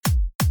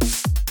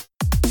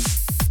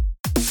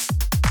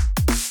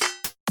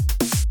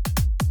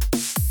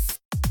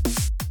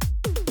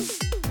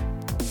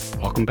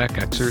Welcome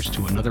back, Xers,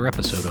 to another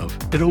episode of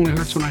It Only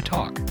Hurts When I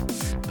Talk,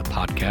 the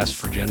podcast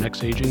for Gen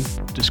X aging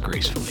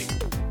disgracefully.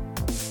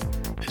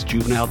 Is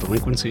juvenile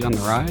delinquency on the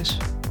rise,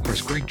 or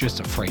is Greg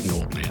just a frightened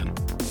old man?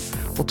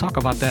 We'll talk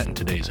about that in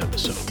today's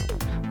episode.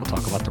 We'll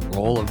talk about the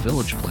role a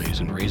village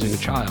plays in raising a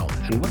child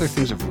and whether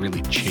things have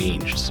really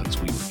changed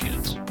since we were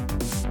kids.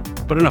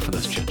 But enough of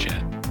this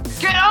chit-chat.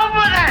 Get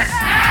over there!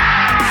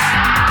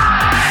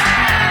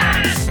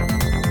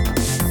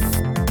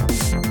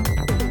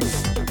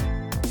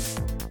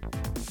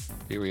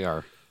 Here we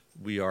are.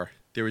 We are.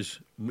 There is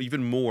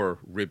even more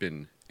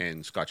ribbon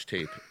and scotch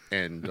tape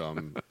and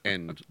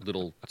and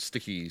little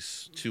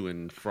stickies to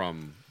and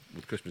from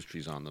with Christmas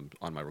trees on them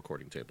on my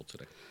recording table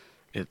today.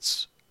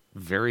 It's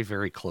very,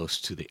 very close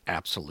to the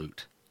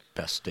absolute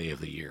best day of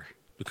the year.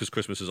 Because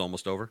Christmas is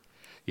almost over?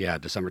 Yeah,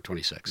 December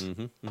 26th.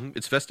 Mm-hmm, mm-hmm.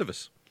 It's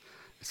Festivus.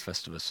 It's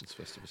Festivus. It's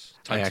Festivus.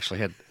 I actually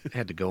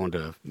had to go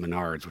into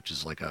Menards, which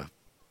is like a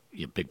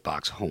big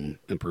box home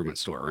improvement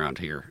store around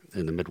here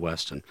in the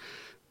Midwest, and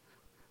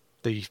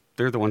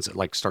they're the ones that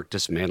like start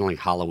dismantling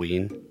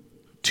Halloween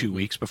 2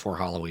 weeks before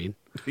Halloween.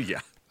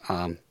 Yeah.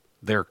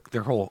 Their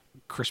whole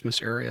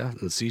Christmas area,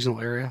 the seasonal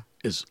area,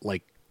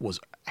 was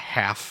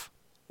half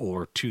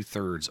or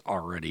 2/3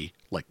 already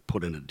like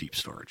put into deep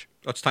storage.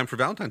 Oh, it's time for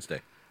Valentine's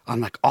Day.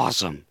 I'm like,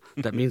 awesome.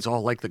 That means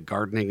all like the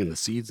gardening and the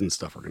seeds and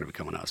stuff are going to be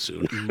coming out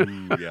soon.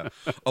 Ooh, yeah.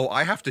 Oh,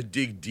 I have to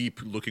dig deep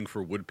looking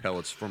for wood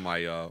pellets for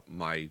my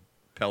my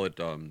pellet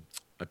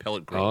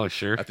grill. Oh,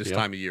 sure. At this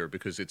time of year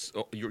because it's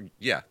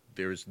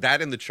there's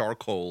that and the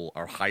charcoal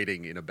are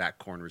hiding in a back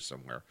corner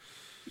somewhere.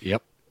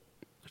 Yep.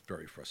 It's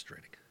very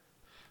frustrating.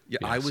 Yeah,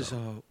 I was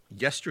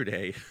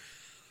yesterday.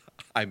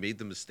 I made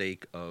the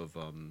mistake of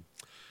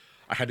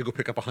I had to go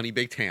pick up a honey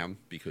baked ham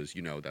because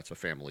that's a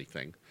family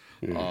thing,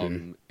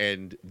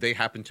 and they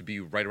happened to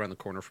be right around the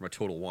corner from a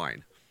Total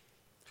Wine.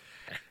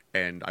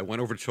 And I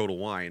went over to Total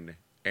Wine,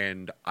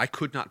 and I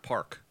could not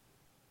park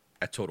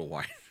at Total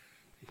Wine.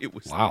 It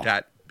was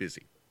that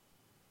busy.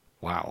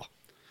 Wow.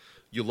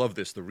 You'll love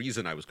this. The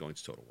reason I was going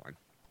to Total Wine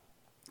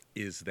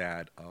is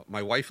that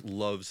my wife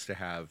loves to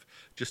have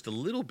just a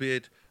little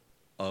bit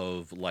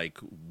of like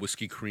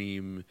whiskey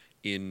cream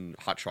in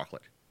hot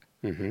chocolate.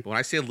 Mm-hmm. When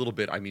I say a little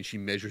bit, I mean she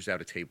measures out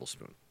a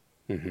tablespoon.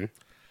 Mm-hmm.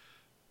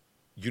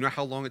 You know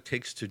how long it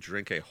takes to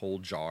drink a whole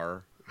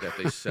jar that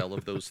they sell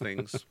of those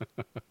things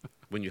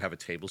when you have a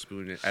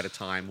tablespoon at a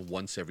time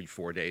once every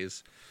 4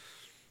 days?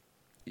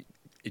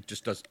 It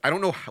just does. I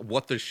don't know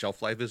what the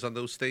shelf life is on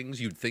those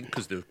things. You'd think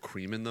because there's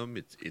cream in them,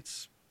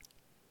 it's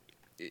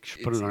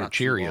put it on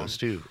Cheerios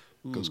too.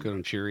 Ooh, goes good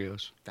on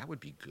Cheerios. That would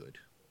be good.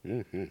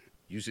 Mm-hmm.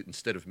 Use it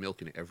instead of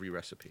milk in every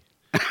recipe.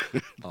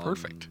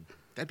 Perfect.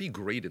 That'd be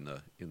great in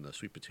the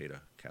sweet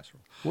potato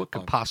casserole. What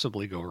could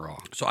possibly go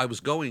wrong? So I was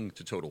going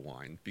to Total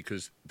Wine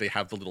because they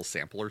have the little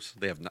samplers.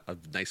 They have a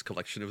nice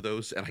collection of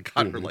those, and I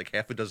got her like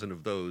half a dozen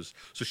of those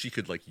so she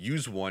could like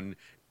use one,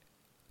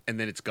 and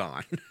then it's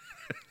gone,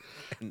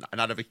 and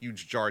not have a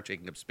huge jar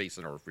taking up space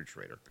in our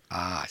refrigerator.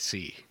 Ah, I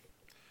see.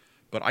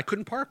 But I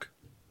couldn't park.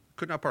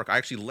 Could not park. I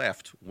actually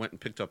left, went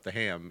and picked up the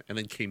ham, and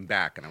then came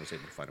back, and I was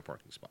able to find a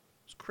parking spot.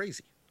 It was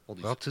crazy.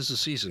 Well, 'tis the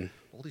season.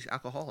 All these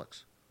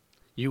alcoholics.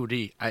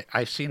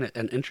 I've seen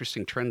an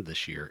interesting trend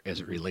this year as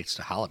it relates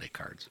to holiday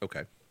cards.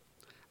 Okay.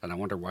 And I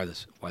wonder why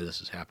this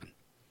has happened.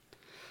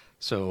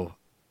 So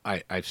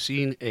I've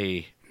seen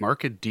a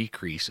marked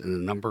decrease in the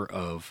number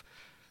of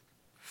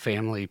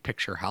family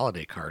picture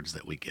holiday cards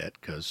that we get,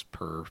 because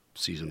per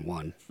season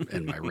 1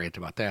 and my rant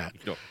about that.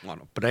 You don't want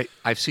them. But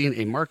I've seen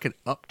a marked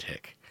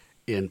uptick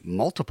in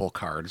multiple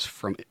cards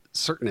from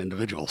certain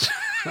individuals.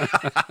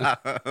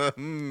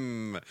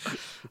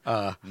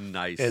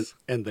 Nice.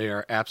 And they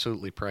are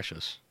absolutely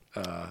precious.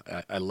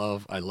 I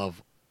love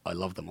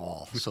them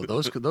all. So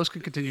those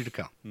could continue to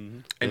come. Mm-hmm.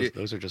 And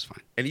those are just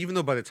fine. And even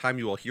though by the time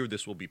you all hear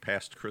this will be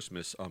past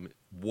Christmas,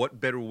 what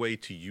better way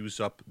to use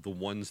up the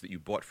ones that you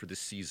bought for this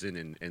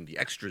season and the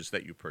extras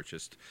that you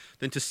purchased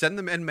than to send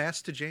them en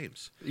masse to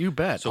James? You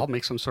bet. So I'll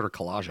make some sort of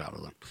collage out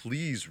of them.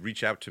 Please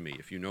reach out to me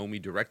if you know me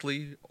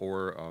directly,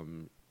 or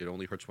it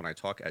only hurts when I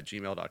talk at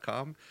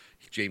gmail.com.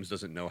 James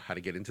doesn't know how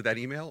to get into that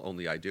email.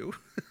 Only I do.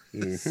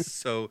 Mm-hmm.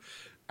 So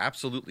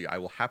absolutely, I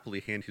will happily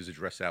hand his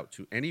address out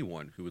to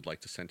anyone who would like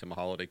to send him a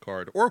holiday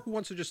card or who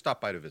wants to just stop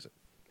by to visit.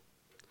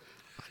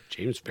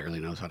 James barely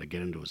knows how to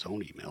get into his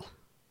own email.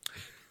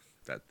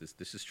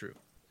 This is true.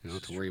 You don't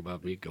have to worry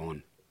about me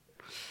getting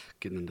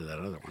into that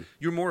other one.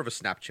 You're more of a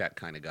Snapchat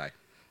kind of guy.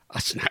 A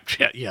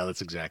Snapchat? Yeah,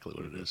 that's exactly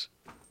what it is.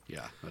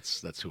 Yeah,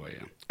 that's who I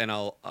am. And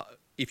I'll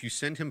if you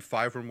send him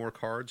 5 or more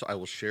cards, I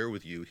will share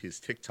with you his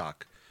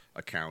TikTok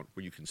account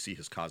where you can see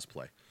his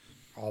cosplay.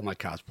 All my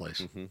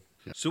cosplays. Mm-hmm.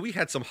 Yeah. So we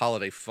had some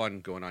holiday fun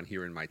going on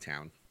here in my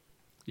town.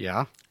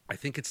 Yeah? I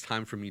think it's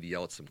time for me to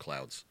yell at some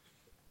clouds.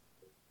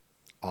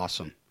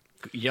 Awesome.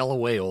 Yell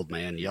away, old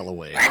man. Yell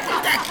away.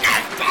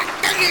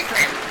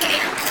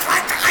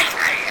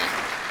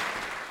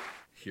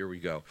 Here we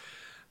go.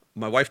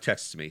 My wife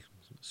texts me.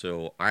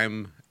 So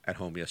I'm at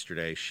home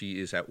yesterday. She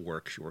is at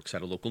work. She works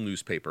at a local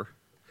newspaper.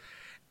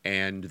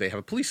 And they have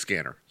a police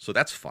scanner. So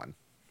that's fun.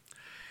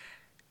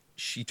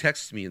 she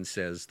texts me and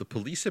says, the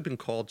police have been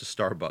called to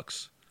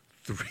Starbucks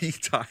 3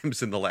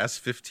 times in the last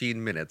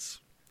 15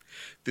 minutes.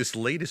 This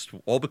latest,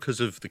 all because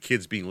of the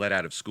kids being let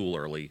out of school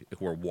early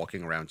who are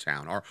walking around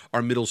town.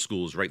 Our middle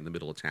school is right in the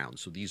middle of town.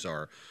 So these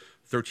are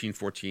 13,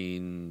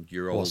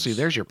 14-year-olds. Well, see,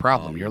 there's your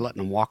problem. You're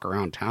letting them walk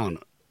around town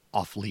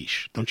off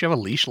leash. Don't you have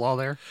a leash law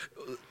there?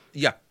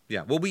 Yeah.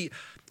 Well,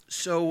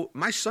 so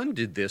my son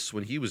did this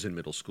when he was in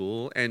middle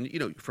school, and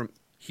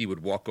he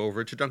would walk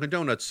over to Dunkin'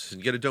 Donuts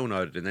and get a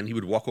donut, and then he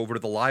would walk over to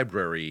the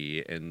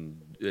library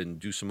and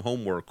do some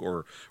homework,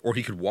 or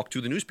he could walk to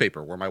the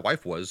newspaper where my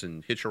wife was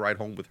and hitch a ride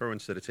home with her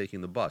instead of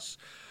taking the bus.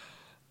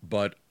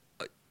 But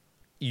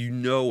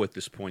at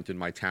this point in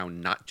my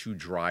town not to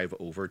drive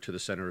over to the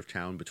center of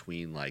town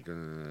between like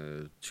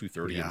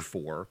 2:30 and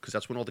 4, because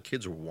that's when all the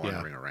kids were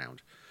wandering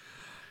around.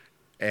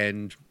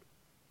 And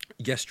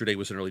yesterday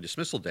was an early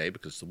dismissal day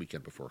because it's the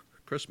weekend before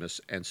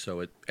Christmas, and so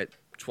at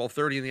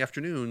 12:30 in the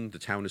afternoon, the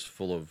town is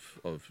full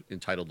of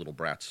entitled little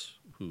brats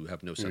who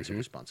have no sense of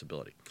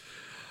responsibility,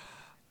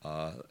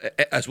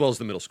 as well as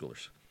the middle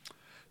schoolers.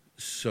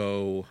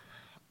 So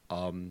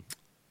that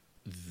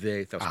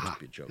was supposed to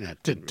be a joke. Yeah,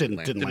 didn't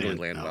really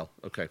land no. well.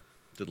 Okay,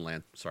 didn't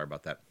land. Sorry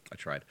about that. I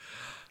tried.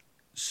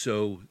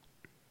 So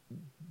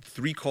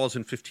 3 calls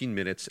in 15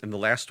 minutes, and the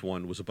last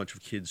one was a bunch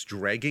of kids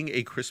dragging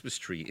a Christmas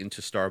tree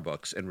into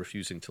Starbucks and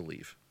refusing to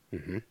leave.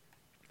 Mm-hmm.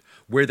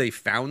 Where they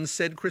found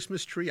said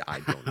Christmas tree, I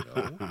don't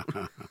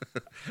know.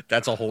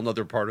 That's a whole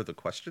other part of the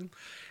question.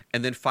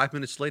 And then 5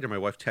 minutes later, my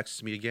wife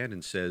texts me again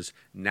and says,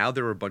 now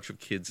there are a bunch of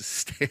kids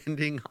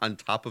standing on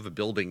top of a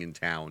building in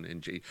town.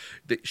 And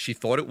she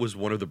thought it was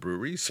one of the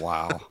breweries.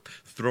 Wow.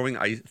 throwing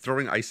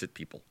ice at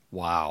people.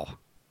 Wow.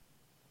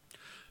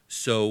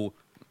 So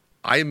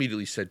I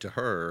immediately said to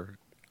her,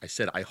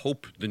 I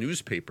hope the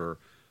newspaper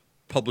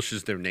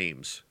publishes their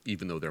names,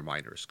 even though they're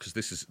minors, because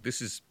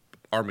this is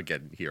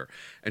Armageddon here.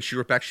 And she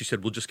wrote back, she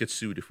said, we'll just get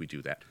sued if we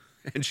do that.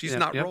 And she's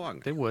not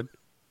wrong. They would.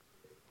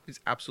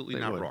 She's absolutely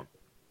not wrong.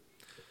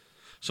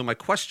 So my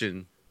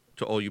question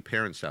to all you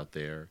parents out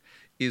there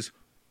is,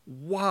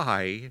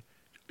 why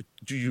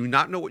do you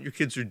not know what your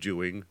kids are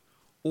doing?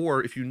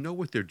 Or if you know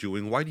what they're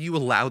doing, why do you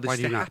allow this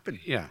to happen?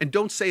 Yeah. And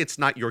don't say it's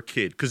not your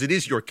kid, because it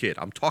is your kid.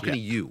 I'm talking to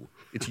you.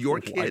 It's your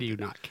kid. Why do you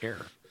not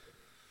care?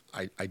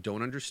 I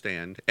don't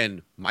understand.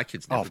 And my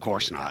kids never. Oh, of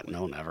course not.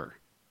 No, never.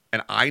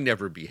 And I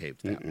never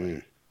behaved that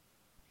way.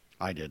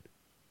 I did.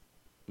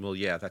 Well,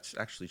 yeah, that's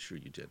actually true.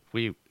 You did.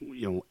 We,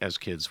 as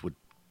kids would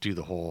do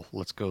the whole,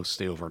 let's go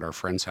stay over at our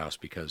friend's house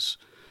because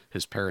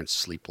his parents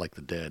sleep like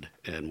the dead,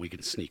 and we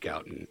can sneak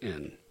out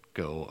and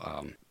go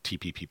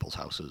TP people's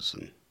houses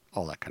and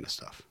all that kind of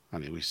stuff. I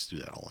mean, we used to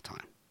do that all the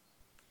time.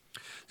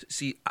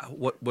 See,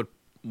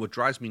 what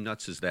drives me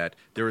nuts is that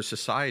there are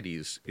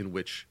societies in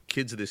which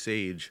kids of this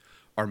age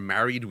are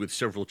married with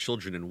several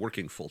children and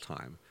working full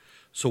time.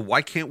 So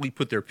why can't we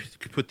put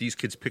these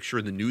kids' picture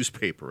in the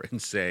newspaper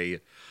and say,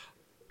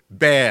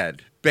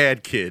 bad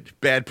kid,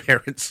 bad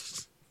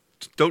parents,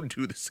 don't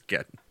do this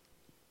again?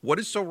 What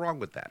is so wrong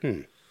with that?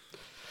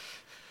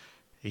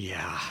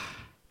 Yeah,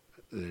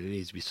 there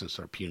needs to be some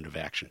sort of punitive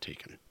action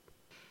taken.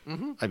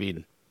 Mm-hmm. I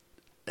mean,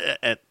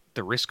 at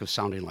the risk of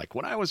sounding like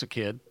when I was a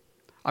kid,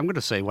 I'm going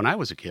to say when I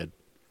was a kid,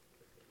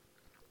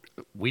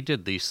 we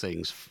did these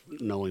things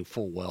knowing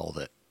full well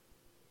that,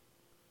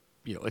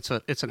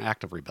 it's an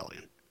act of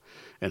rebellion.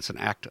 And it's an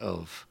act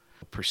of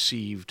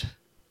perceived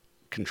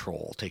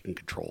control, taking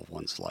control of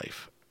one's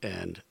life.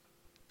 And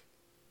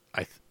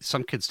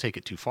some kids take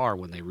it too far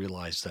when they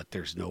realize that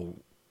there's no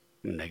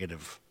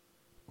negative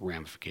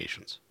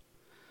ramifications.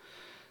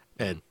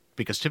 And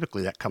because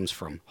typically that comes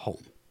from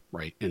home,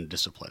 right, in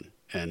discipline,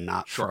 and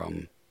not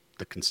from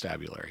the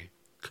constabulary.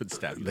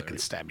 The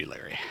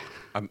constabulary.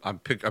 I'm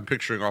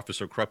picturing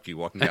Officer Krupke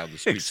walking down the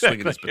street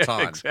swinging his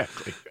baton.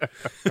 Exactly.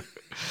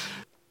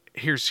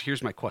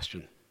 Here's my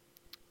question.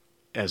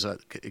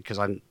 Because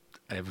I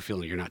have a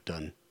feeling you're not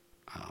done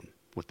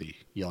with the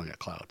yelling at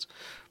clouds.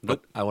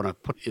 But I want to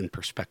put in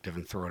perspective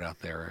and throw it out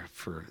there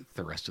for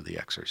the rest of the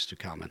Xers to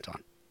comment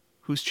on.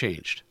 Who's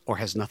changed, or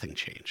has nothing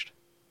changed?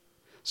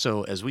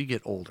 So as we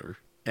get older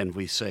and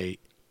we say,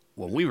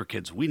 when we were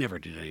kids, we never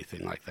did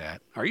anything like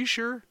that. Are you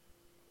sure?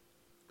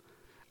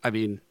 I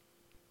mean,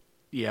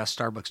 yeah,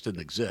 Starbucks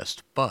didn't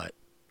exist, but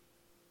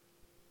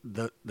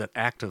that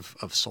act of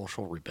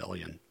social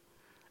rebellion,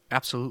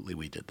 absolutely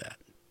we did that.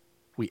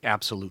 We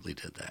absolutely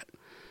did that.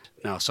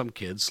 Now, some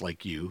kids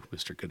like you,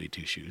 Mr. Goody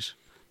Two Shoes,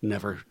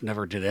 never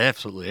did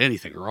absolutely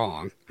anything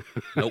wrong.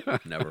 Nope,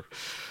 never.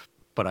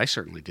 But I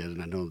certainly did,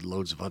 and I know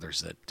loads of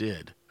others that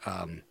did.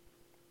 And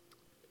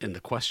the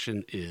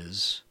question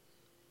is,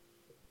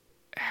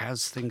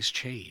 has things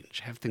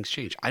changed? Have things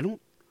changed? I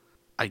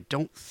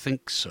don't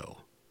think so.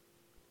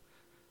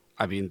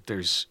 I mean,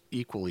 there's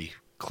equally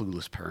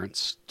clueless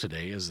parents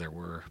today as there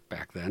were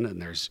back then,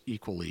 and there's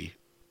equally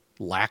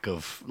lack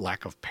of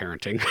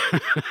parenting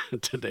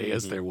today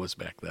as there was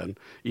back then.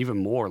 Even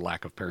more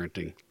lack of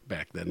parenting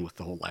back then with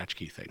the whole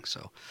latchkey thing.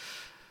 So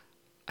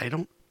I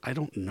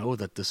don't know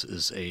that this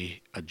is a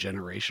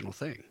generational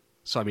thing.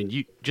 So, I mean,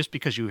 you just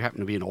because you happen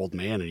to be an old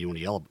man and you want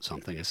to yell about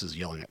something, this is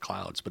yelling at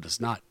clouds, but it's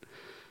not.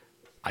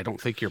 I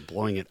don't think you're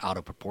blowing it out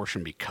of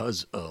proportion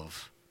because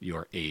of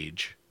your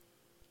age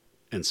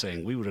and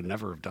saying we would have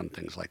never have done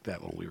things like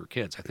that when we were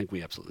kids. I think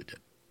we absolutely did.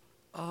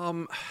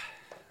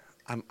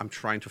 I'm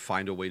trying to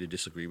find a way to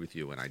disagree with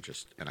you, and I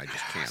just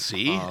can't.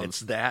 See,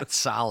 it's that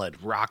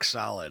solid, rock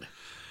solid.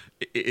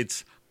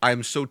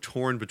 I'm so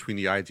torn between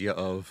the idea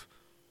of,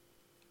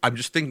 I'm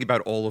just thinking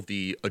about all of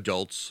the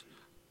adults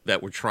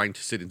that were trying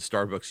to sit in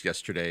Starbucks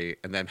yesterday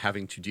and then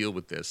having to deal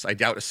with this. I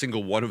doubt a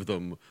single one of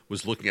them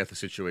was looking at the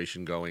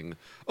situation going,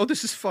 "Oh,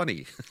 this is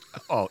funny."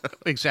 Oh,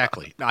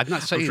 exactly. No, I'm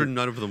not saying. I'm sure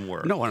none of them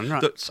were. No, I'm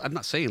not. I'm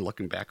not saying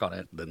looking back on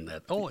it then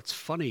that it's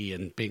funny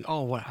and being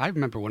well, I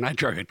remember when I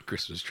drug a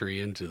Christmas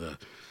tree into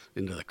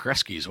the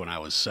Kresge's when I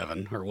was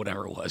 7 or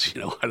whatever it was.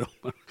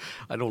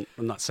 I'm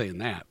not saying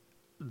that.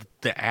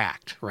 The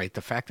act, right?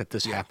 The fact that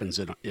this happens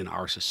in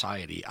our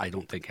society, I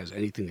don't think has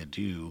anything to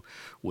do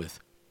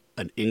with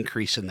an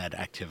increase in that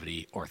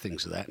activity or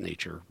things of that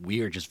nature.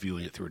 We are just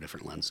viewing it through a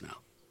different lens now.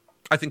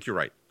 I think you're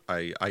right.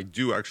 I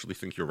do actually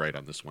think you're right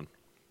on this one.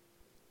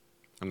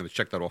 I'm going to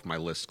check that off my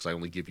list because I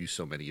only give you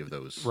so many of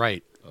those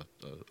right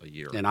a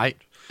year. And I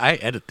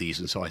edit these,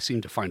 and so I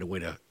seem to find a way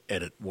to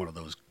edit one of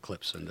those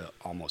clips into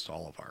almost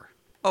all of our.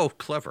 Oh,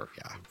 clever.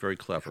 Yeah. Very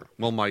clever.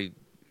 Well,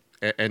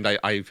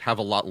 I have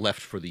a lot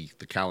left for the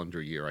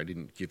calendar year. I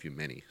didn't give you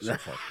many so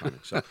far.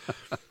 So.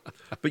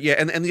 But yeah,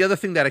 and the other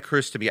thing that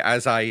occurs to me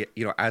as I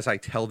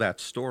tell that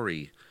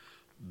story,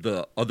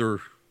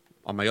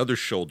 on my other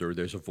shoulder,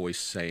 there's a voice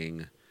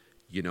saying,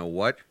 "You know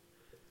what?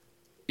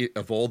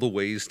 Of all the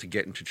ways to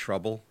get into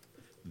trouble,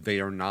 they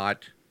are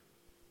not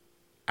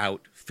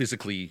out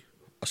physically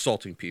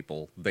assaulting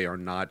people. They are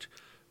not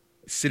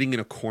sitting in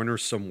a corner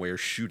somewhere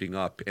shooting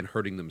up and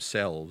hurting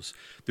themselves.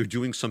 They're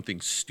doing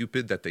something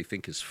stupid that they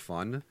think is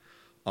fun.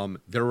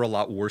 There are a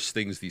lot worse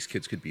things these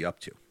kids could be up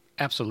to."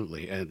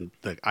 Absolutely. And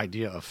the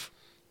idea of,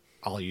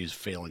 I'll use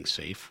failing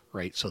safe,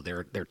 right? So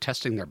they're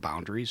testing their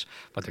boundaries,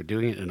 but they're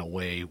doing it in a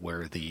way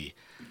where the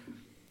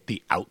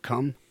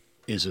outcome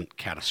isn't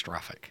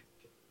catastrophic.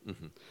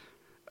 Mm-hmm.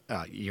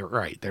 You're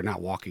right. They're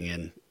not walking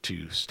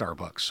into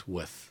Starbucks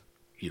with,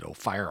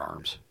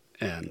 firearms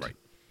and right.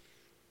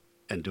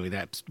 and doing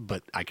that.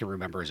 But I can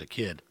remember as a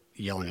kid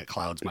yelling at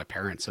clouds. My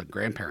parents and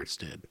grandparents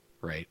did,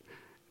 right?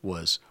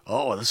 Was,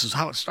 "Oh, this is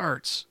how it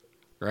starts."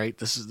 Right?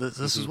 This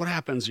is what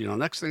happens.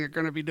 Next thing they're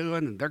going to be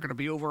doing, and they're going to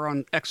be over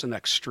on X and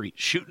X street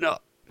shooting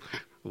up,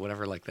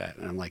 whatever like that.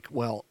 And I'm like,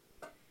 well,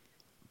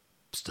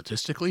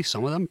 statistically,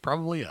 some of them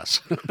probably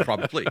yes.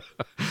 Probably,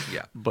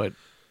 yeah. But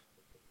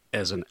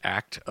as an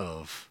act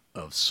of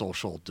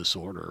social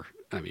disorder,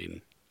 I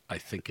mean, I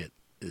think it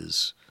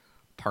is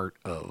part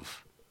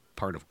of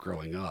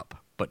growing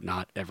up, but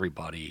not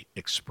everybody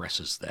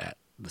expresses that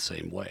the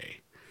same way.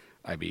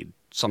 I mean,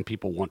 some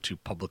people want to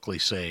publicly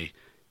say,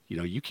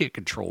 you can't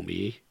control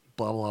me,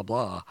 blah, blah,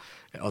 blah.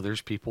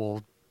 Others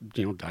people,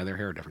 dye their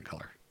hair a different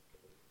color.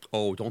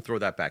 Oh, don't throw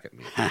that back at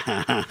me.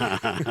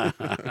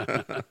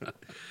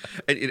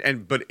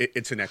 But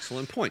it's an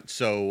excellent point.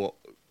 So,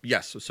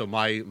 yes. So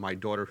my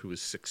daughter, who was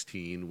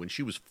 16, when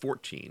she was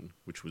 14,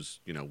 which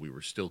was, we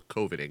were still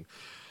COVIDing,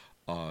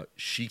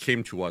 she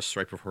came to us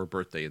right before her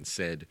birthday and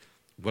said,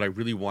 "What I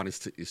really want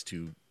is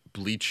to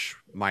bleach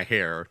my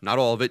hair, not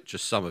all of it,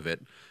 just some of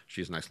it."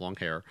 She has nice long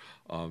hair,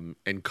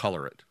 and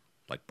color it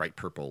like bright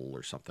purple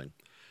or something.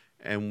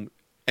 And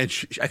I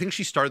think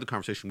she started the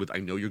conversation with, "I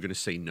know you're going to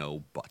say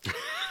no, but."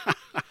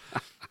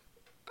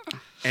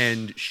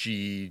 And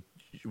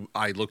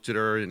I looked at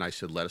her and I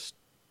said, "Let us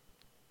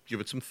give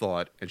it some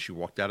thought." And she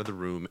walked out of the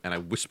room and I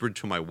whispered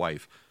to my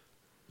wife,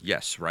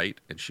 "Yes, right?"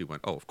 And she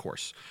went, "Oh, of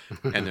course."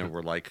 And then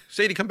we're like,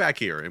 "Sadie, come back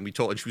here." And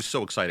and she was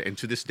so excited. And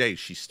to this day,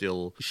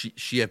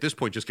 she at this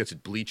point just gets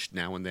it bleached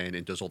now and then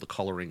and does all the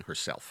coloring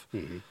herself.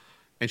 Mm-hmm.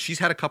 And she's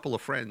had a couple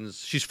of friends.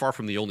 She's far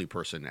from the only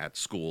person at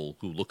school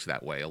who looks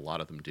that way. A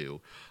lot of them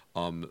do.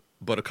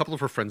 But a couple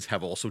of her friends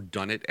have also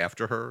done it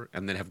after her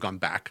and then have gone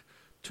back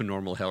to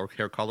normal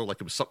hair color. Like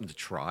it was something to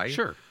try.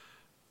 Sure.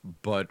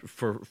 But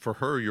for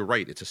her, you're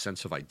right. It's a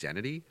sense of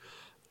identity.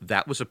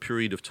 That was a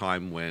period of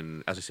time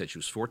when, as I said, she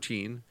was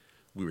 14.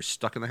 We were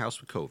stuck in the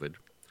house with COVID.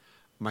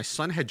 My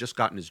son had just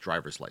gotten his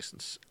driver's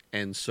license.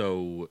 And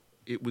so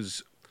it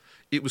was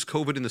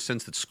COVID in the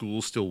sense that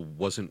school still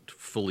wasn't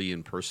fully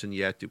in person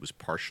yet. It was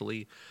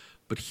partially.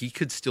 But he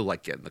could still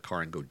get in the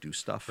car and go do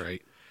stuff.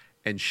 Right.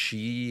 And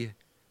she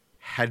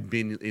had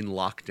been in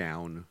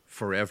lockdown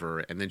forever.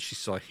 And then she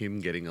saw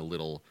him getting a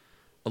little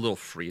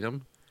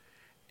freedom.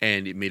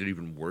 And it made it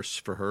even worse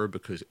for her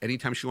because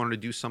anytime she wanted to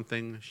do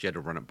something, she had to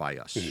run it by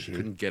us. Mm-hmm. She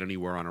couldn't get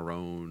anywhere on her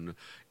own.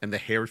 And the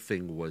hair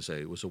thing was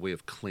a way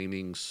of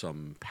claiming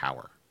some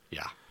power.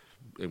 Yeah.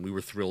 And we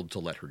were thrilled to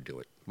let her do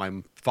it.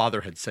 My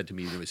father had said to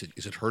me,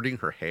 is it hurting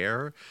her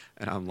hair?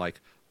 And I'm like,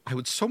 I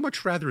would so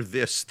much rather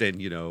this than,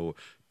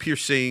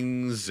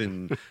 piercings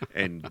and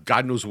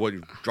God knows what,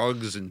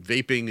 drugs and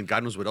vaping and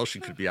God knows what else she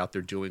could be out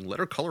there doing. Let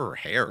her color her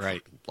hair.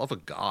 Right. Love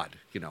of God,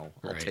 I'll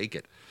take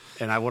it.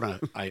 And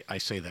I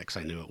say that because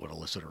I knew it would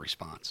elicit a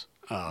response.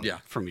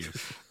 from you.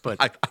 But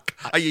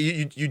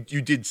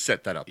you did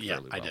set that up yeah,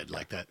 fairly well. I did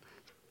like that.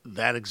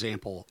 That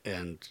example,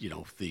 and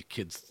the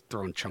kids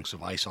throwing chunks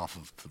of ice off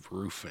of the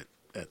roof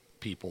at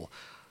people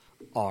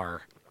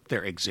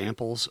they're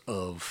examples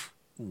of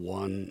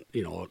one,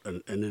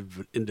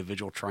 an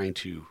individual trying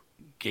to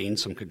gain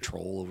some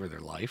control over their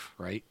life,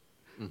 right?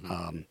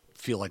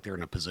 Feel like they're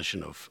in a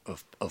position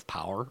of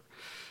power.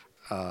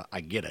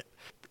 I get it.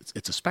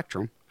 It's a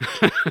spectrum.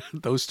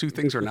 Those two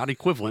things are not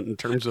equivalent in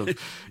terms of,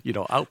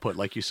 output.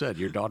 Like you said,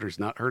 your daughter's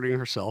not hurting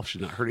herself.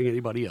 She's not hurting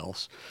anybody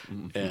else.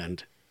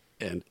 And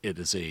it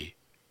is a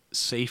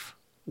safe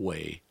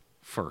way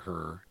for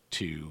her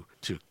to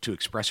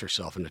express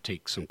herself and to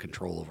take some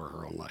control over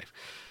her own life.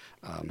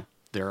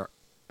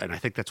 And I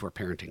think that's where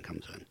parenting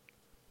comes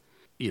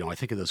in. I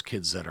think of those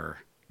kids that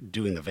are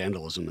doing the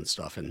vandalism and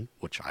stuff, and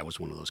which I was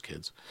one of those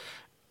kids.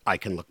 I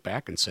can look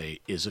back and say,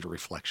 is it a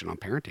reflection on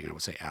parenting? I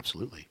would say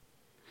absolutely.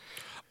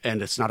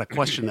 And it's not a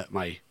question that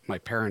my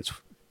parents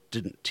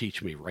didn't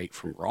teach me right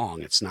from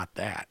wrong. It's not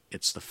that.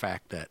 It's the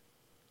fact that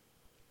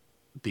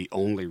the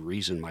only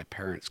reason my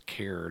parents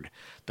cared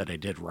that I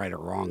did right or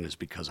wrong is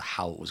because of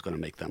how it was going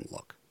to make them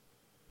look.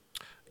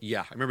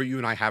 Yeah, I remember you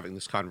and I having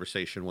this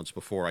conversation once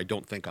before. I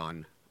don't think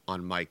on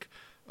mic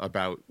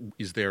about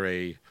is there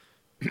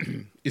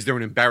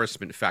an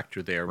embarrassment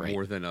factor there Right.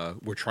 more than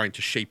we're trying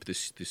to shape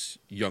this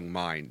young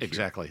mind.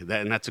 Exactly.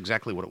 And that's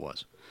exactly what it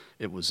was.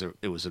 It was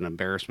an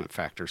embarrassment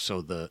factor.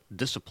 So the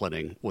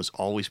disciplining was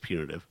always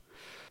punitive.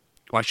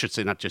 Well, I should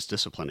say not just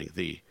disciplining.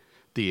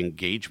 The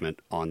engagement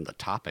on the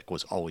topic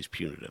was always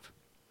punitive.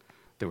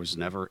 There was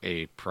never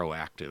a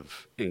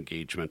proactive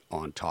engagement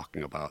on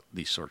talking about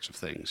these sorts of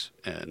things.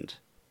 And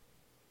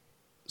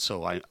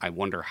so I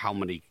wonder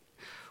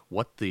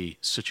what the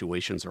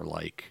situations are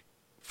like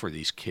for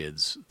these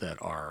kids that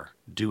are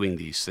doing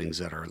these things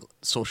that are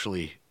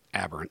socially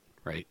aberrant,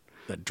 right?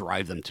 That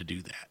drive them to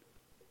do that.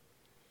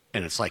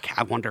 And it's like,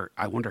 I wonder,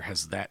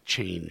 has that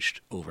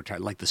changed over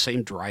time? Like the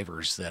same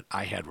drivers that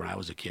I had when I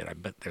was a kid, I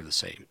bet they're the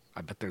same.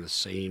 I bet they're the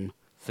same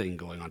thing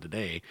going on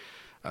today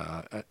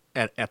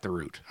at the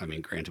root. I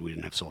mean, granted, we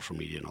didn't have social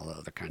media and all that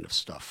other kind of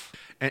stuff.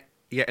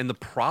 And the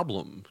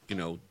problem,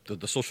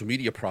 the social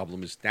media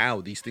problem is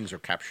now these things are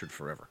captured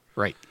forever.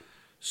 Right.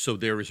 So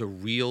there is a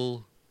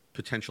real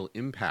potential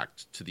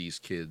impact to these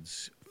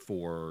kids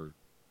for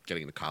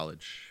getting into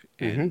college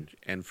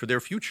and for their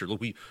future.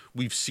 Look,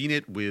 we've seen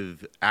it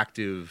with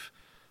active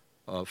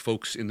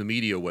folks in the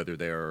media, whether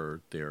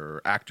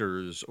they're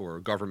actors or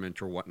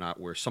government or whatnot,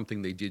 where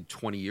something they did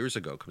 20 years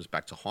ago comes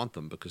back to haunt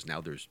them because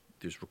now there's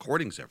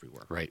recordings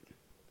everywhere. Right.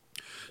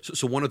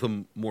 So one of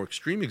the more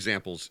extreme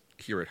examples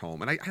here at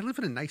home, and I live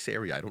in a nice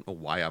area. I don't know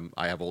why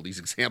I have all these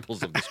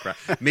examples of this crap.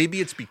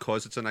 Maybe it's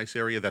because it's a nice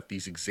area that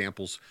these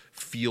examples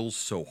feel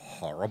so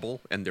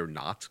horrible, and they're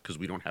not, because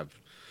we don't have,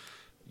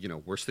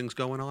 worse things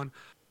going on.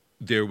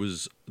 There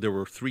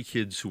were 3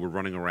 kids who were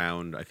running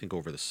around, I think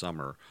over the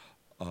summer,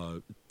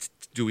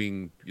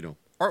 doing,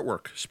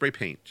 artwork, spray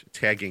paint,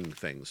 tagging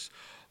things.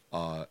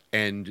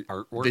 And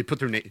Artwork?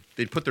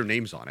 they'd put their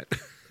names on it.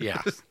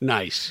 Yeah.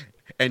 Nice.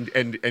 And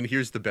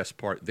here's the best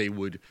part. They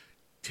would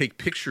take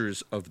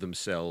pictures of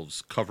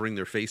themselves covering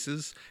their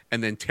faces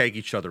and then tag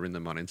each other in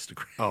them on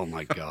Instagram. Oh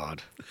my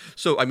God.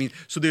 So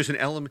there's an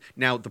element.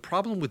 Now, the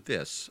problem with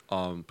this,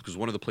 because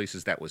one of the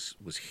places that was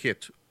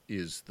hit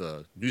is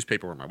the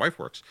newspaper where my wife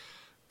works,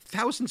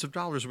 thousands of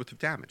dollars worth of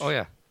damage. Oh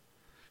yeah.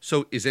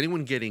 So is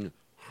anyone getting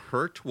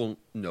hurt? Well,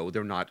 no,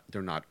 they're not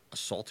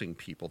assaulting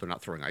people. They're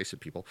not throwing ice at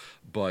people,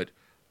 but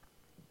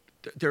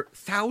they're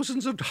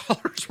thousands of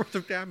dollars worth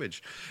of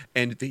damage.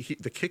 And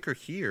the kicker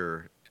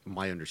here,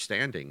 my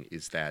understanding,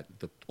 is that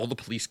all the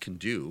police can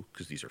do,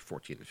 because these are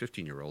 14 and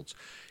 15-year-olds,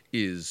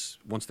 is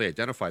once they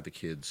identify the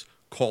kids,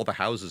 call the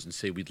houses and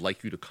say, we'd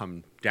like you to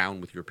come down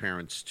with your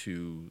parents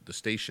to the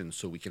station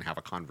so we can have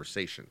a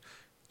conversation.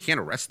 Can't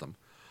arrest them.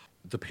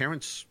 The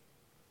parents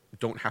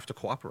don't have to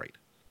cooperate,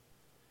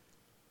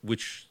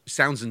 which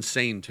sounds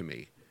insane to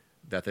me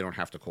that they don't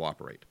have to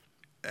cooperate.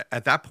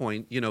 At that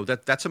point,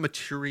 that's a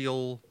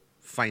material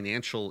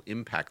financial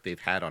impact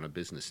they've had on a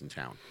business in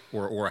town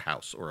or a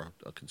house or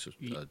a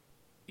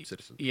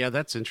citizen. Yeah,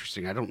 that's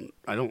interesting. I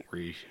don't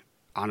really,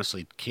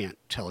 honestly can't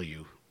tell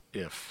you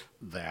if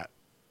that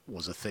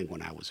was a thing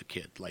when I was a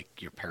kid.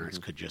 Like your parents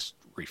could just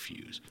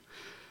refuse.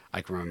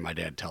 I can remember my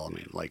dad telling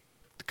me, like,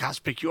 the cops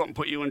pick you up and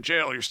put you in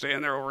jail. You're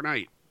staying there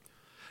overnight.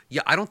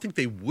 Yeah, I don't think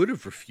they would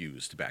have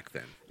refused back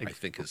then, I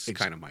think is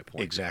kind of my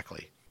point.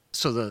 Exactly.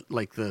 So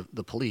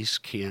the police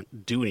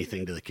can't do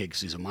anything to the kid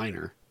because he's a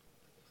minor,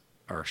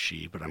 or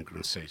she, but I'm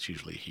going to say it's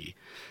usually he.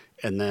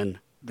 And then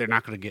they're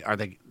not going to get,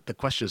 the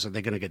question is, are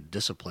they going to get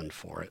disciplined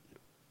for it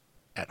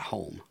at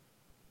home?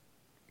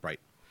 Right.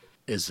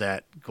 Is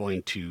that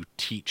going to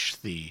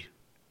teach the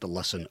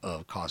lesson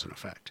of cause and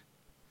effect?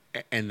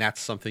 And that's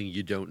something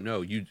you don't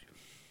know.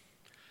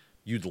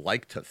 You'd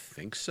like to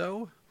think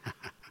so,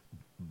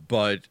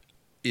 but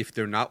if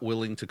they're not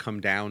willing to come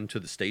down to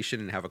the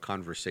station and have a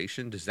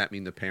conversation, does that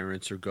mean the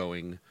parents are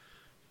going,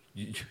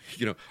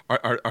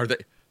 are they,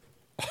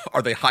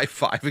 Are they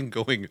high-fiving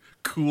going,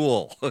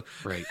 cool?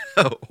 Right.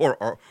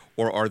 or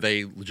are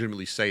they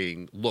legitimately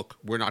saying, look,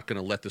 we're not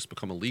going to let this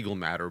become a legal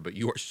matter, but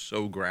you are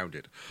so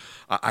grounded?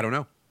 I don't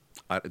know.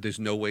 There's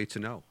no way to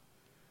know.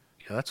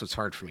 Yeah, that's what's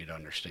hard for me to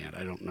understand.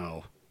 I don't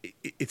know.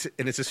 It's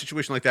a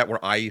situation like that where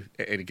and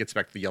it gets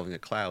back to the yelling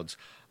at clouds,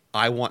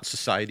 I want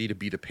society to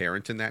be the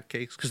parent in that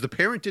case, because the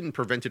parent didn't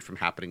prevent it from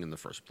happening in the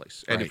first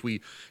place. And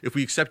Right. if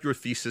we accept your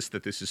thesis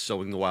that this is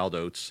sowing the wild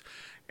oats,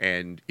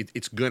 and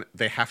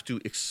they have to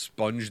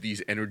expunge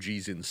these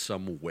energies in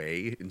some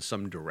way, in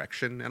some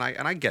direction, and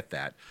I get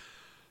that.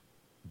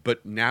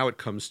 But now it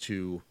comes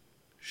to,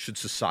 should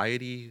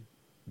society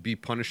be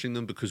punishing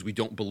them because we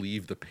don't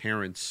believe the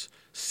parents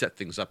set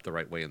things up the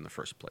right way in the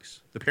first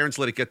place? The parents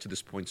let it get to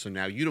this point, so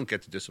now you don't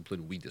get to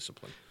discipline, we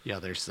discipline. Yeah,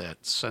 there's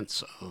that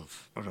sense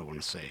of, what do I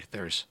want to say?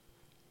 There's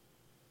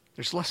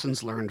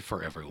lessons learned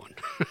for everyone.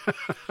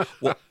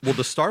 Well,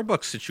 the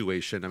Starbucks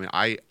situation, I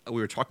mean,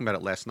 we were talking about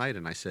it last night,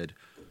 and I said,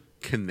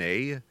 can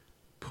they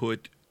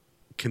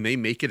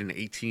make it an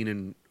 18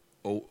 and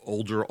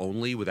older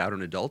only without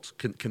an adult?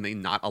 Can they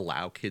not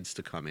allow kids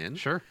to come in?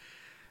 Sure.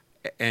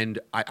 And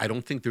I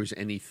don't think there's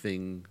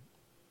anything.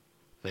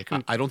 They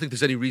can. I don't think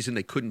there's any reason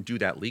they couldn't do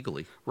that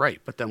legally.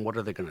 Right, but then what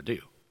are they going to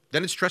do?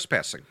 Then it's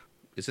trespassing,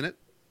 isn't it?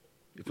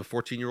 If a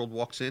 14-year-old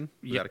walks in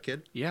without a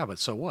kid? Yeah, but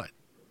so what?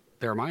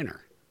 They're a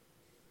minor.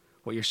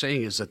 What you're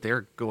saying is that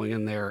they're going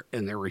in there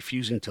and they're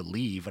refusing to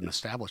leave an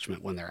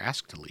establishment when they're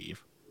asked to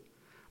leave.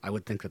 I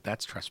would think that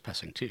that's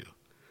trespassing too.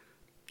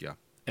 Yeah.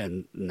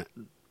 And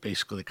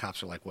basically the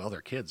cops are like, well,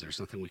 they're kids. There's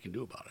nothing we can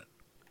do about it.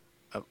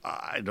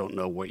 I don't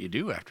know what you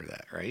do after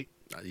that, right?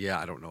 Yeah,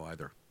 I don't know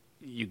either.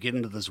 You get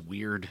into this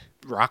weird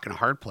rock and a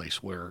hard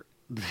place where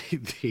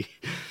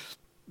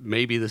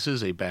maybe this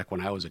is a back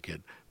when I was a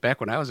kid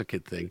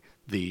thing.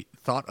 The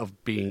thought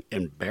of being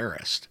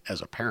embarrassed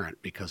as a parent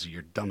because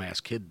your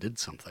dumbass kid did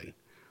something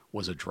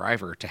was a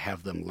driver to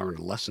have them learn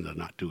a lesson to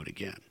not do it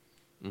again.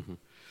 Mm-hmm.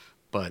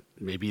 But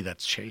maybe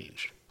that's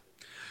changed.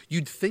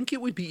 You'd think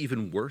it would be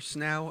even worse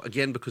now,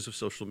 again, because of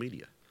social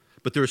media.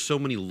 But there are so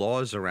many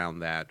laws around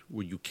that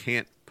where you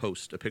can't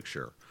post a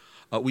picture.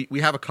 We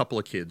have a couple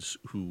of kids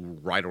who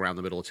ride around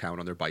the middle of town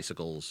on their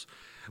bicycles,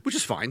 which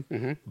is fine.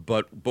 Mm-hmm.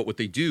 But what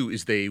they do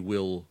is they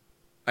will,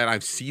 and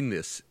I've seen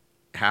this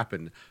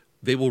happen,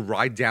 they will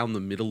ride down the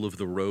middle of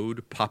the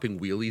road, popping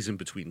wheelies in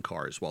between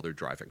cars while they're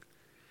driving.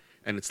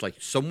 And it's like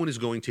someone is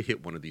going to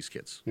hit one of these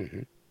kids.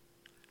 Mm-hmm.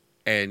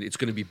 And it's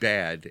going to be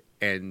bad.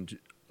 And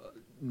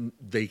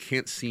they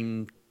can't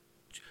seem...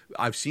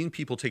 I've seen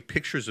people take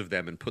pictures of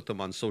them and put them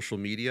on social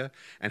media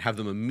and have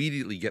them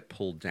immediately get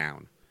pulled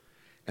down.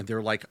 And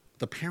they're like,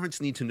 the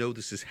parents need to know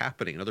this is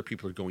happening. And other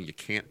people are going, you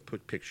can't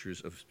put pictures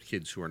of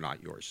kids who are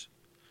not yours.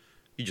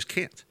 You just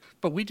can't.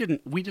 But we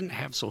didn't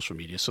have social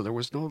media, so there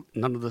was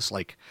none of this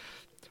like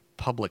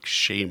public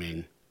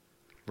shaming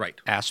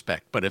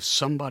aspect. But if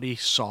somebody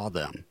saw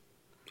them,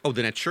 oh,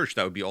 then at church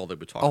that would be all they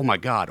would talk. Oh my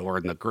God! Or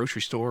in the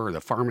grocery store or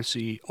the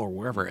pharmacy or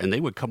wherever, and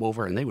they would come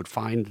over and they would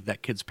find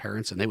that kid's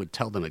parents and they would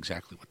tell them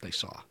exactly what they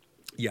saw.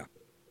 Yeah.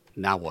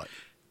 Now what?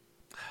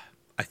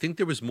 I think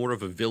there was more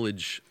of a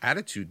village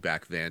attitude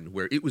back then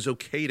where it was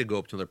okay to go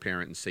up to their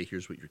parent and say,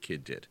 here's what your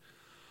kid did.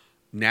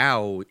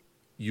 Now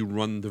you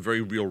run the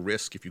very real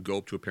risk if you go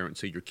up to a parent and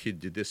say your kid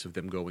did this, of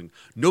them going,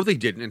 no, they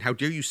didn't, and how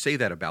dare you say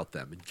that about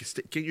them? And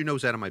get your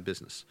nose out of my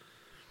business.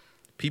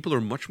 People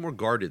are much more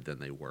guarded than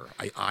they were,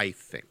 I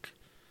think.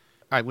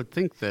 I would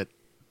think that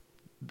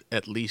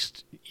at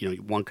least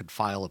one could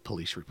file a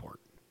police report,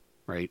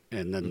 right?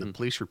 And then the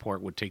police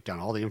report would take down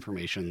all the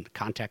information,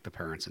 contact the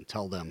parents, and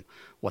tell them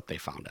what they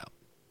found out.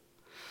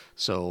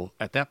 So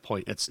at that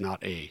point, it's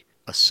not a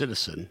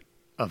citizen,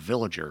 a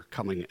villager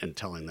coming and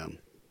telling them,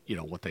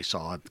 what they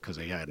saw because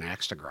they had an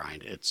axe to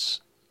grind.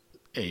 It's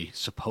a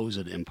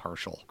supposed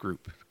impartial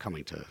group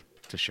coming to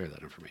share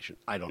that information.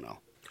 I don't know.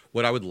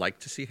 What I would like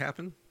to see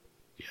happen,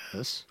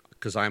 yes,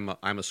 because I'm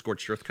a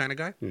scorched earth kind of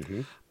guy,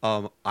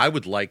 mm-hmm. I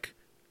would like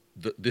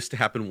this to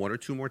happen one or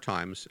two more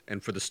times,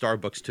 and for the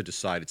Starbucks to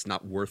decide it's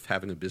not worth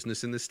having a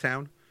business in this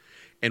town,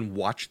 and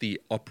watch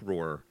the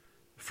uproar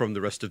from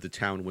the rest of the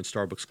town when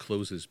Starbucks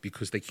closes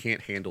because they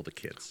can't handle the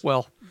kids.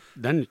 Well,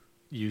 then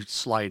you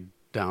slide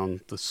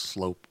down the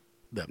slope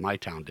that my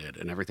town did,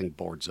 and everything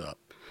boards up.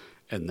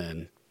 And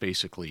then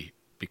basically,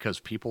 because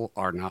people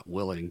are not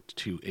willing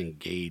to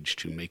engage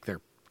to make their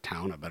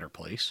town a better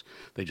place,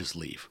 they just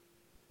leave.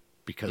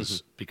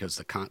 Because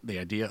the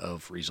idea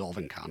of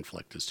resolving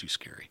conflict is too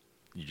scary.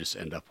 You just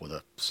end up with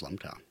a slum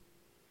town.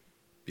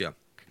 Yeah.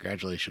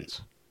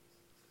 Congratulations.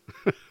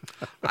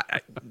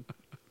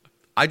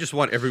 I just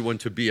want everyone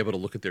to be able to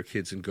look at their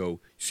kids and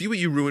go, see what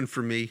you ruined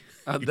for me?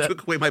 You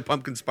took away my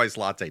pumpkin spice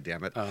latte,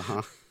 damn it.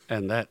 Uh-huh.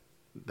 And that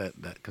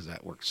because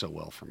that worked so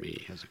well for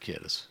me as a kid,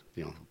 is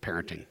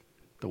parenting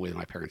the way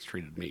my parents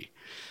treated me.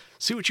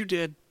 See what you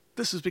did?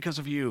 This is because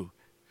of you.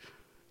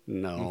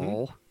 No.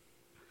 Mm-hmm.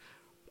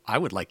 I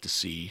would like to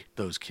see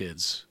those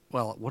kids.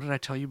 Well, what did I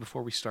tell you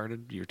before we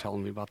started? You were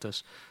telling me about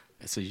this.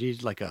 I said you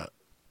need like a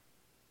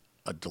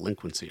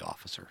delinquency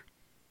officer.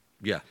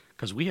 Yeah.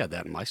 Because we had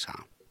that in my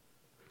town.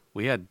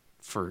 We had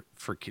for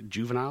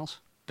juveniles,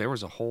 there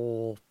was a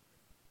whole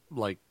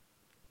like,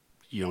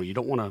 you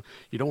don't want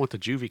the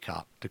juvie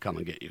cop to come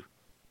and get you,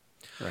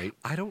 right?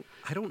 I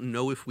don't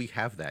know if we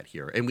have that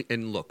here.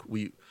 And look,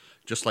 we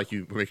just like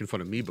you were making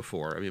fun of me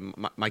before. I mean,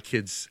 my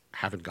kids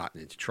haven't gotten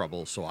into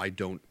trouble, so I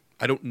don't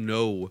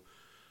know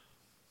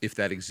if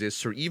that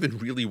exists or even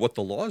really what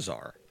the laws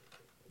are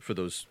for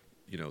those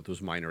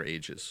minor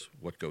ages,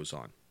 what goes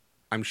on.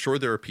 I'm sure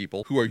there are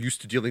people who are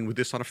used to dealing with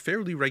this on a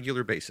fairly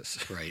regular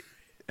basis. Right.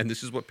 And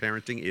this is what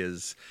parenting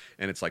is,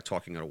 and it's like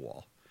talking at a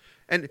wall.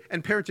 And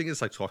parenting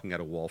is like talking at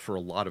a wall for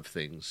a lot of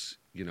things.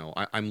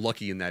 I'm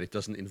lucky in that it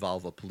doesn't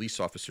involve a police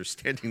officer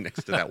standing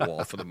next to that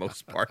wall for the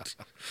most part.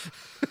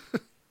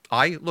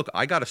 I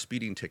got a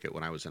speeding ticket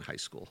when I was in high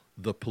school.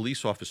 The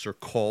police officer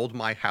called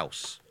my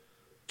house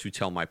to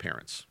tell my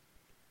parents,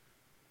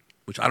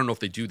 which I don't know if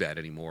they do that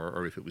anymore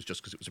or if it was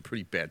just because it was a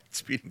pretty bad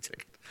speeding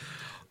ticket.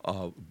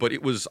 But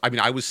it was, I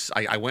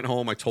went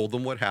home, I told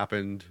them what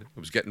happened. I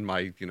was getting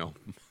my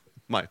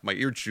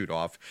ear chewed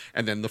off,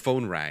 and then the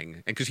phone rang.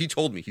 And because he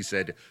told me, he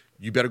said,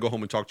 you better go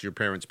home and talk to your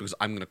parents because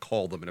I'm going to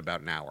call them in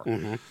about an hour.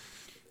 Mm-hmm.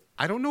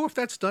 I don't know if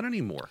that's done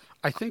anymore.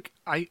 I think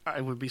I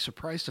would be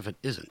surprised if it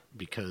isn't,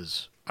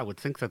 because I would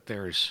think that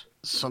there's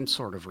some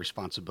sort of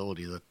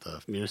responsibility that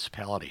the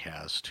municipality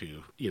has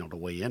to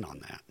weigh in on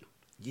that.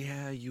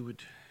 Yeah, you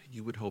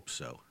would hope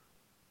so.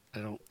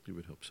 You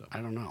would hope so. I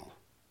don't know.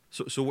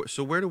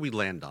 So where do we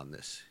land on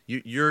this?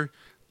 You're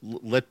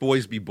let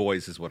boys be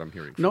boys is what I'm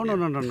hearing from you.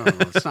 No.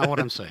 That's not what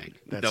I'm saying.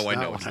 That's no, I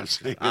know what I'm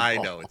saying. I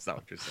know it's not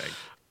what you're saying.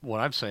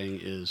 What I'm saying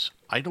is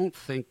I don't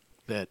think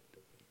that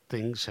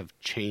things have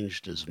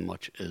changed as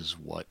much as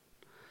what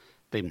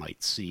they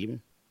might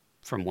seem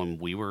from when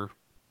we were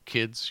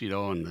kids,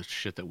 and the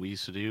shit that we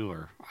used to do,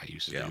 or I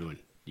used to do, and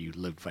you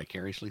lived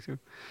vicariously through.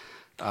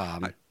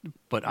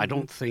 But I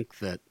don't think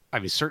that,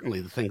 certainly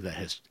the thing that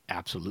has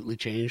absolutely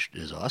changed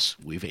is us.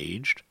 We've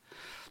aged.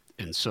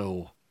 And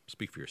so...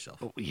 Speak for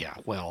yourself. Yeah,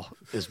 well,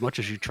 as much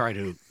as you try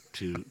to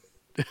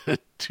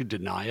to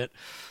deny it,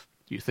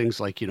 things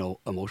like,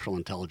 emotional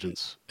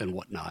intelligence and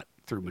whatnot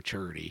through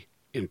maturity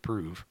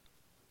improve,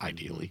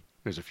 ideally.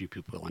 There's a few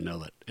people I know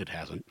that it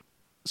hasn't.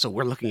 So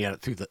we're looking at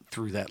it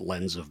through that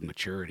lens of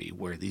maturity,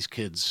 where these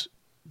kids,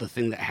 the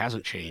thing that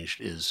hasn't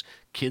changed is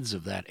kids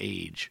of that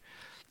age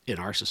in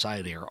our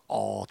society are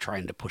all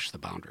trying to push the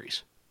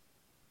boundaries.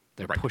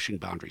 They're pushing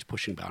boundaries.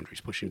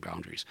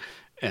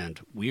 And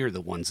we are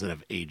the ones that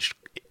have aged,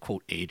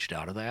 quote, aged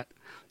out of that.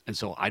 And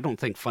so I don't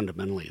think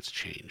fundamentally it's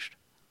changed.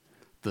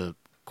 The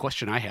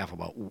question I have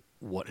about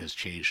what has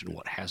changed and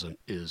what hasn't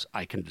is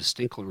I can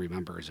distinctly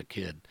remember as a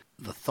kid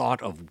the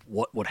thought of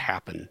what would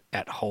happen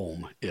at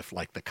home if,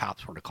 like, the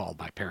cops were to call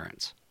my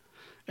parents.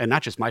 And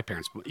not just my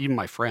parents, but even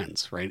my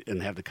friends, right?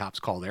 And have the cops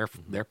call their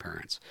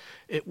parents.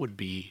 It would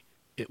be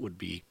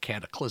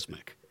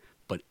cataclysmic.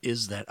 But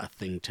is that a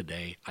thing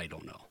today? I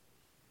don't know.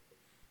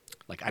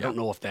 Like, I don't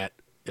know if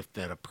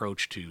that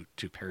approach to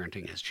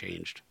parenting has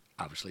changed.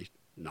 Obviously,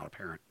 not a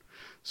parent,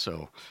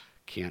 so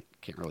can't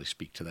really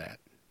speak to that.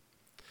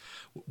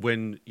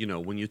 When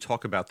you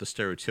talk about the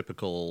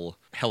stereotypical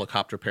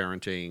helicopter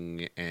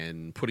parenting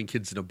and putting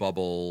kids in a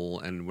bubble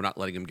and we're not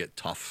letting them get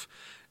tough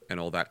and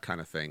all that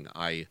kind of thing,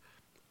 I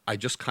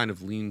just kind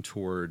of lean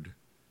toward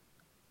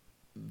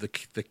the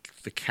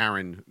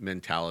Karen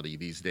mentality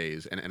these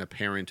days, and a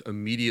parent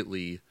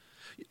immediately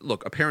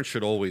look. A parent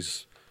should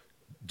always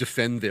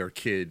defend their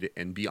kid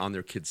and be on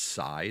their kid's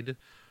side,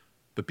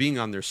 but being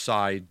on their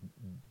side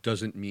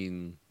doesn't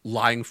mean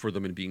lying for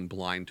them and being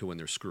blind to when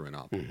they're screwing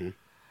up. Mm-hmm.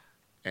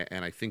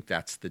 And I think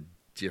that's the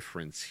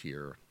difference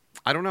here.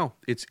 I don't know.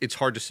 It's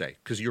hard to say,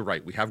 because you're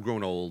right. We have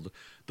grown old.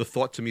 The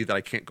thought to me that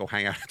I can't go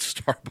hang out at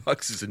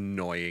Starbucks is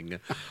annoying.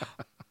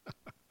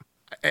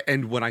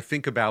 And when I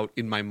think about,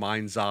 in my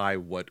mind's eye,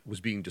 what was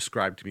being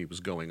described to me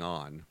was going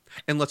on,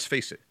 and let's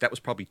face it, that was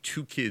probably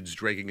 2 kids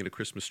dragging in a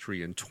Christmas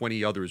tree and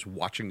 20 others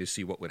watching to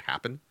see what would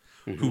happen,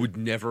 who would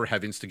never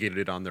have instigated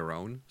it on their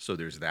own. So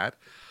there's that.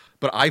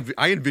 But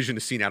I envision a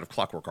scene out of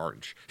Clockwork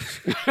Orange.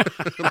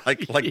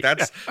 like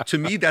that's, to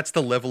me, that's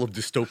the level of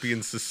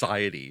dystopian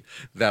society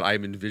that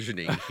I'm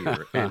envisioning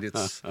here. And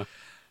it's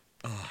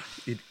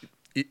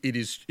it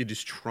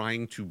is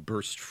trying to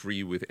burst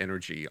free with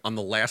energy on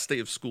the last day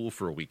of school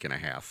for a week and a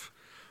half,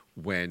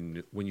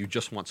 when you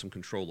just want some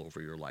control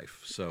over your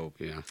life. So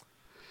yeah.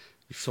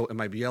 So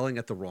am I yelling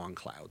at the wrong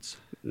clouds?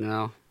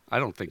 No, I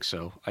don't think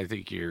so. I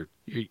think you're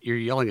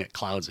yelling at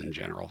clouds in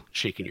general,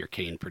 shaking your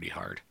cane pretty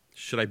hard.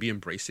 Should I be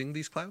embracing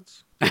these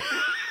clouds?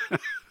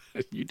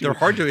 You do. They're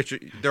hard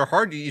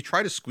to. You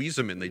try to squeeze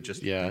them and they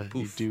just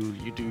poof.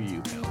 You do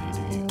you, pal. You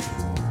do you.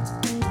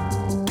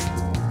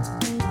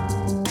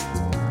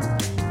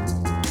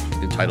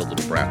 Entitled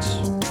little brats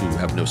who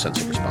have no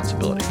sense of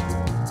responsibility.